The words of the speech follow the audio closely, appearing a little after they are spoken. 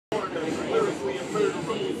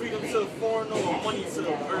foreign or money to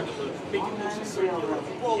the burglar, making motion circular,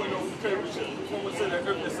 falling on curvature, going to the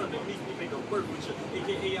earth that's underneath me, make a work with you.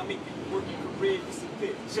 AKA, I make you work your career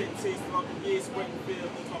disappear. Shed taste throughout the years, sweating fear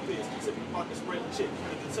against my peers. Sipping pocket, spreading chick,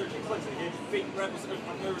 the detergent cleansing here. Fake rappers earth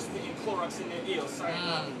my nerves, spitting Clorox in their ear.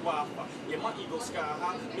 Cyanide, Wi-Fi. Yeah, my ego sky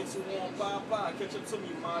high. Mental on bye-bye. Catch up to me,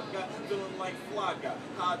 my guy. Feeling like fly guy.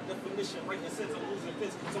 High definition, right in sense of losing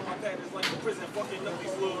pins. So my dad is like a prison, fucking up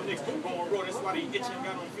these little niggas. Going raw, that's why they itching.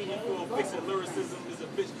 Got them feeling for a fix. And lyricism is a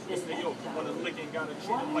bitch. It's the yo. When a licking, gotta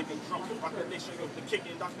treat him like a drum. Rock the nation of the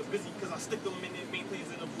kicking, Dr. Bizzy, cause I stick them in it, maintains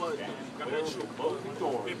in the blood. Got that true blood.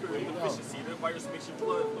 Vapor inefficiency, the virus makes your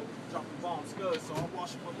blood low. Dropping bombs, scuds, so I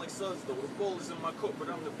wash them up like suds though. The ball is in my court, but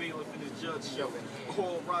I'm the bailiff in this judge show.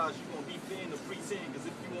 Whole rise, you gon' be fan of pretend, cause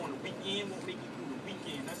if you on the weekend, won't make it through the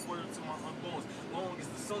weekend. That's word to my unborns. Long as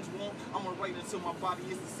the sun's warm, I'ma write until my body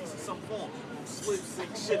is deceased in some form. Slips,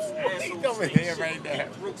 sink ships, assholes, sink shit.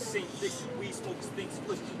 Right throat, sink dicks, weed smoke, stink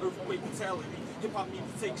splits, earthquake mentality. Hip hop needs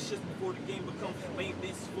to take shit before the game become lame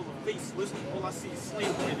dances full of faceless. All I see is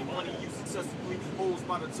slavery and money used excessively. Hoes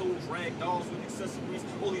by the toes, rag dolls with accessories.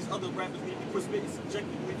 All these other rappers need to quit spitting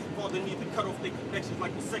subjectively. Father need to cut off their connections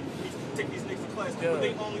like vasectomies. Take these niggas to class, but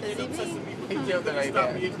they only end up testing me. But they couldn't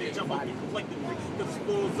stop me if they jump on me collectively. Cause it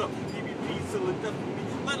spills up, PvP till it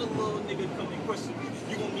definitely. Let a little nigga come and question me.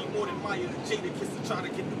 You gon' need more than Maya and Jada Kiss to try to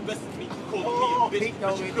get the best of me. Calling me a bitch,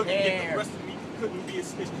 but you couldn't get the rest of me. Couldn't be a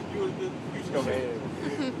snitch. You were the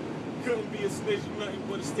couldn't be a snitch. You nothing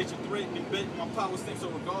but a stitch of thread and bet. My power stinks, so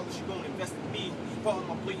regardless, you gon' invest in me. Part of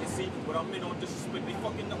my blatancy, but I'm in on disrespect. They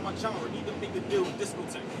fucking up my genre. Need to make a deal with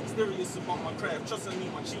discotheque. Serious about my craft. Trust I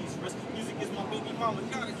need my cheese rest. Music is my baby mama.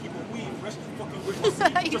 Gotta keep a weed fresh. Fucking with my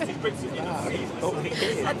seeds. Trust these grapes in the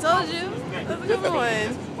seeds. I told you. That's a good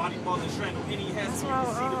one. Body ball and Shrandle. Any has to see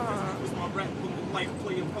the press. It's my rap book of life.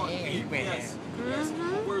 Play a part. Yes. Yes.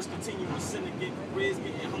 My words continue to sin again. Reds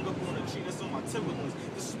getting hung up on a tree that's on my Timberlands.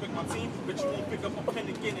 Disrespect my team, but you won't pick up a pen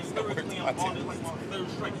again. And lyrically, I'm on it like my third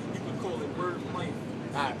strike. You could call it word life.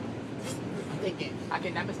 Thinking, I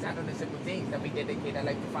can never stand on the simple things that we dedicate our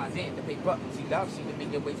life to find in. To pay buttons, she loves, she can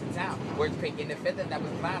make your ways in town. Words painting the feather that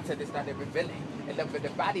was blind till they started revealing. In love with the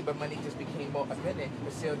body, but money just became more appealing.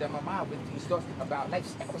 But sealed in my mind with these thoughts about life.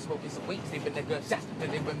 I was smoking some weeks, leaving the good shots.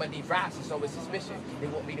 But then when money rises, so it's suspicion. They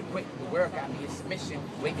want me to quit, the world got me in submission.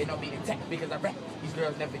 Waiting on me to tech because I rap. These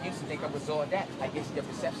girls never used to think I was all that. I guess your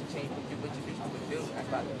perception changed when you introduced to a dude. I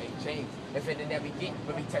thought to make change. Offended that we get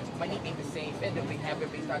when we touch money ain't the same fender. We have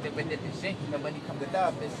every started with this shit. The money come to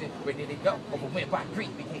love, listen, where did it go? Overwent by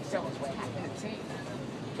greed, became selfish, what happened to team?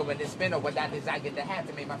 Going to spin on what I desire to have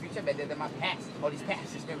to make my future better than my past. All these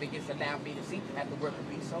past experiences allow me to see at the work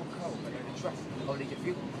will be so cold. But learn to trust only your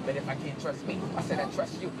few. But if I can't trust me, I said I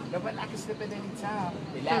trust you. No, but I can slip at any time.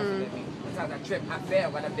 They laughing at me. Sometimes I trip, I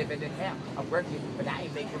fail when I'm living in hell. I'm working, but I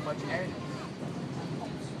ain't making much earnings.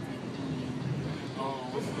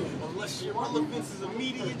 Unless your relevance is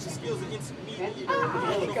immediate, your skills are intermediate. You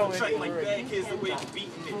know, on track like bad kids, the way you're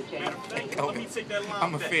beating it. Matter of fact, let me take that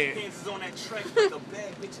line back. Hands is on that track like a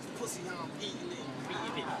bad bitch's pussy, how I'm eating it.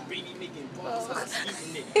 Beating it, baby making balls, I'm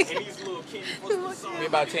eating it. And these little candy buzzers songs. We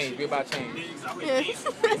about change, we about change. Niggas out here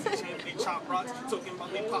dancing, crazy, they chop rocks, talking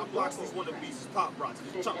about they pop blocks, these wannabes is pop rocks.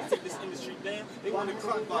 Trying to take this industry down, they want to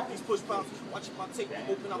crock block these push pops. Watching my tape,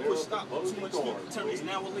 open, I push stop. Too much heat, turn these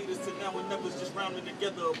now and laters to now and nevers, just rounding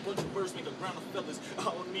together. A bunch of birds make a ground of feathers. I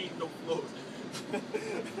don't need no flows.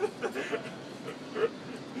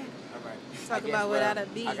 Talk about without a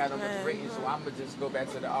beat. I got on the rating, so I'm going to just go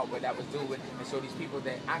back to the art what I was doing and show these people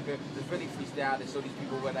that I could just really freestyle and show these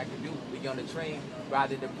people what I could do. We on the train,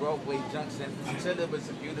 riding the Broadway Junction, until there was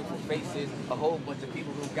some beautiful faces, a whole bunch of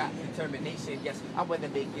people who got determination. Yes, I want to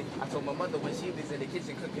make it. I told my mother when she was in the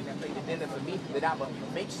kitchen cooking and plating dinner for me that I would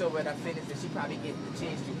make sure that I finished and she probably get the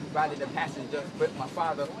chance to ride in the passenger with my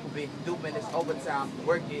father who been doing this overtime,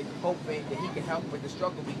 working, hoping that he can help with the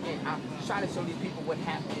struggle we get. I'm trying to show these people what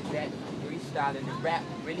happened that freestyling and rap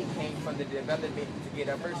really came from the development to get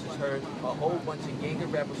our verses heard. A whole bunch of gang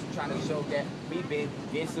of rebels trying to show that we've been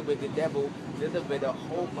dancing with the devil, dealing with a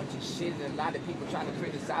whole bunch of shit, and a lot of people trying to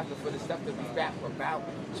criticize us for the stuff that we rap about.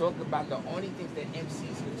 Talk about the only things that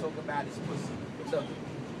MCs can talk about is pussy. Look,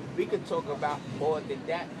 we could talk about more than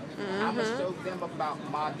that. I'ma show them about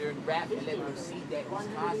modern rap and let them see that this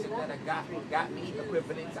concept that I got me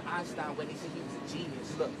equivalent to Einstein when he said he was a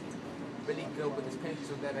genius. Look, really good with this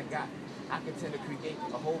pencil that I got. I can tend to create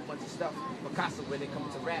a whole bunch of stuff. Picasso when it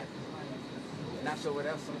comes to rap. Not sure what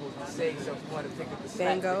else I'm supposed to say, so I'm going to pick up the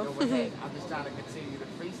slack. Bingo. Go ahead. I'm just trying to continue to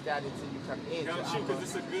freestyle until you come in. Got you, cause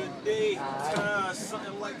it's a good day.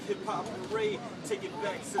 Something like hip hop parade. Take it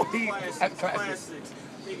back to the classics.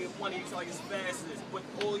 Making money like it's fastest. But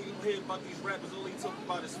all you hear about these rappers, all they talk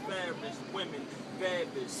about is fabrics, women, bad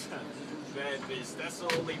bitch. Bad bitch, that's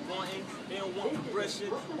all they wantin'. They don't want progression.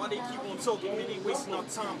 Why they keep on talking, man? They wasting our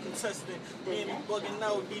time contesting. Man, we bugging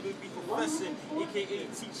out, need to be professing, aka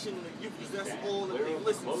teaching the youth, cause that's all that they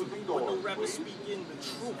listen to. But no rappers speaking the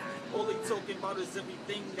truth. All they talking about is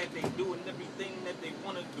everything that they do and everything that they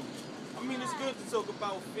wanna do. I mean, it's good to talk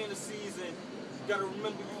about fantasies and you gotta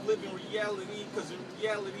remember you live in reality, cause in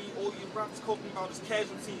reality, all your rappers talking about is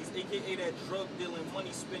casualties, aka that drug dealing,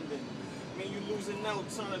 money spending. Man, you losing out,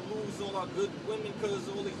 trying to lose all our good women, cause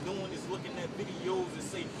all they doing is looking at videos and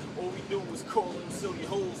say, all we do is call them silly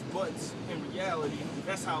hoes, but in reality,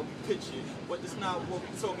 that's how we pitch it. But it's not what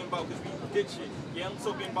we talking about, cause we ditch it. Yeah, I'm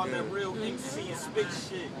talking about that real MC and spit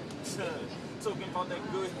shit. Talking about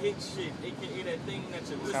that good hit shit, aka that thing that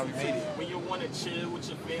you listen to when you want to chill with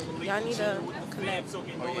your family, y'all need chill to with the fam,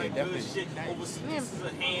 talking about that good shit, over some pieces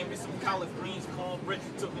of ham and some collard greens, cornbread,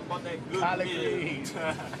 talking about that good Collard meal. greens.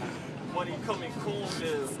 Money coming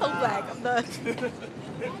cornmeal. So black, I'm done.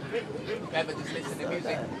 Ever just listen to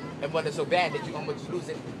music and want it so bad that you almost lose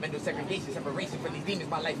it. Mental segregation, separation from these demons.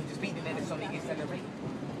 My life is just beating and it's only accelerating.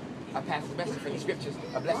 I pass the message from these scriptures,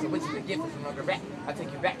 a blessing which is a gift from another rap. I take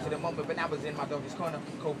you back to the moment when I was in my darkest corner,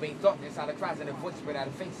 cold vein thought inside a cries and a voice without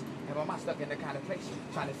a face. And my mind stuck in the kind of place,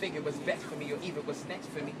 trying to figure what's best for me or even what's next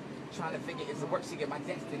for me. Trying to figure is the work to get my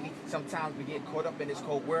destiny. Sometimes we get caught up in this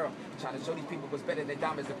cold world, trying to show these people what's better than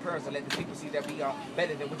diamonds and pearls, and let the people see that we are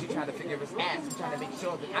better than what you trying to figure is as. I'm trying to make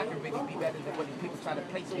sure that I can really be better than what these people try to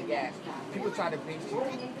place me as. People try to bring you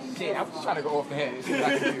shit. I was just trying to go off the head. See what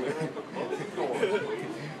I can do.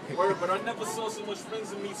 Word, but I never saw so much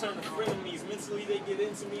friends in me turn to frenemies. Mentally, they get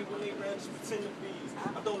into me when they rather just pretend to be.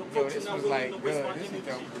 I don't approach it, not willing to waste my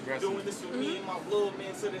energy. Doing this with me and my love,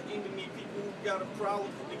 man, to the end of me. People who got a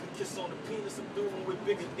problem, they can kiss on the penis. I'm doing with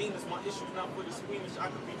bigger demons. My issue's not for the squeamish.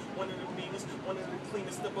 I could be one of the meanest, one of the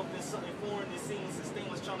cleanest. Step up in something foreign and seamless and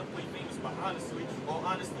stainless, trying to play famous. But honestly, all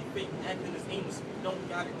honesty, fake acting is aimless. If you don't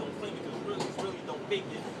got it, don't claim it, because really don't make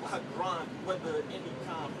it. I grind, whether any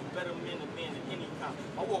kind, better man than man at any kind.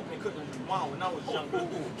 I walked and couldn't rewind when I was young.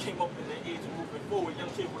 Came up in the age of moving forward. Young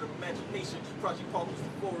kid with imagination. Project Park was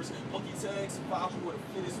the forest. Monkey tags, survival with the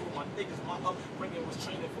fittest. With my niggas, my upbringing was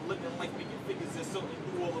training for living life, making figures and something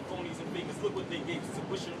through all the phonies in Vegas. Look what they gave us: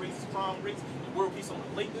 tuition raises, crime rates, and world peace on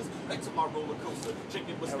the Lakers. Back to my roller coaster.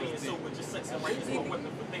 Drinking but staying sober. Just sex and right is my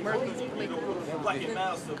weapon for things I couldn't read over. Black and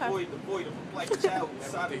miles to avoid the void of a black child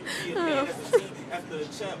inside of me. A man as a teen after a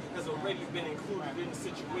child has already been included in the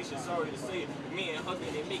situation. Sorry to say it. Me and hugging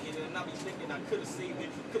and making it, and I be thinking I could have saved it,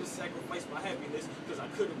 could have sacrificed my happiness, because I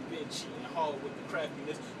could have been cheating hard with the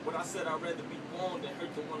craftiness. But I said I'd rather be born than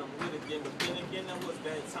hurt the one I'm with again. But then again, that was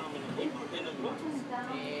bad timing and gave my enemies.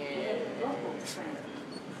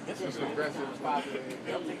 This was aggressive, positive.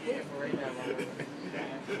 I'm taking it for right now.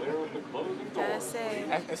 Gotta say.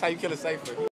 That's how you kill a cipher.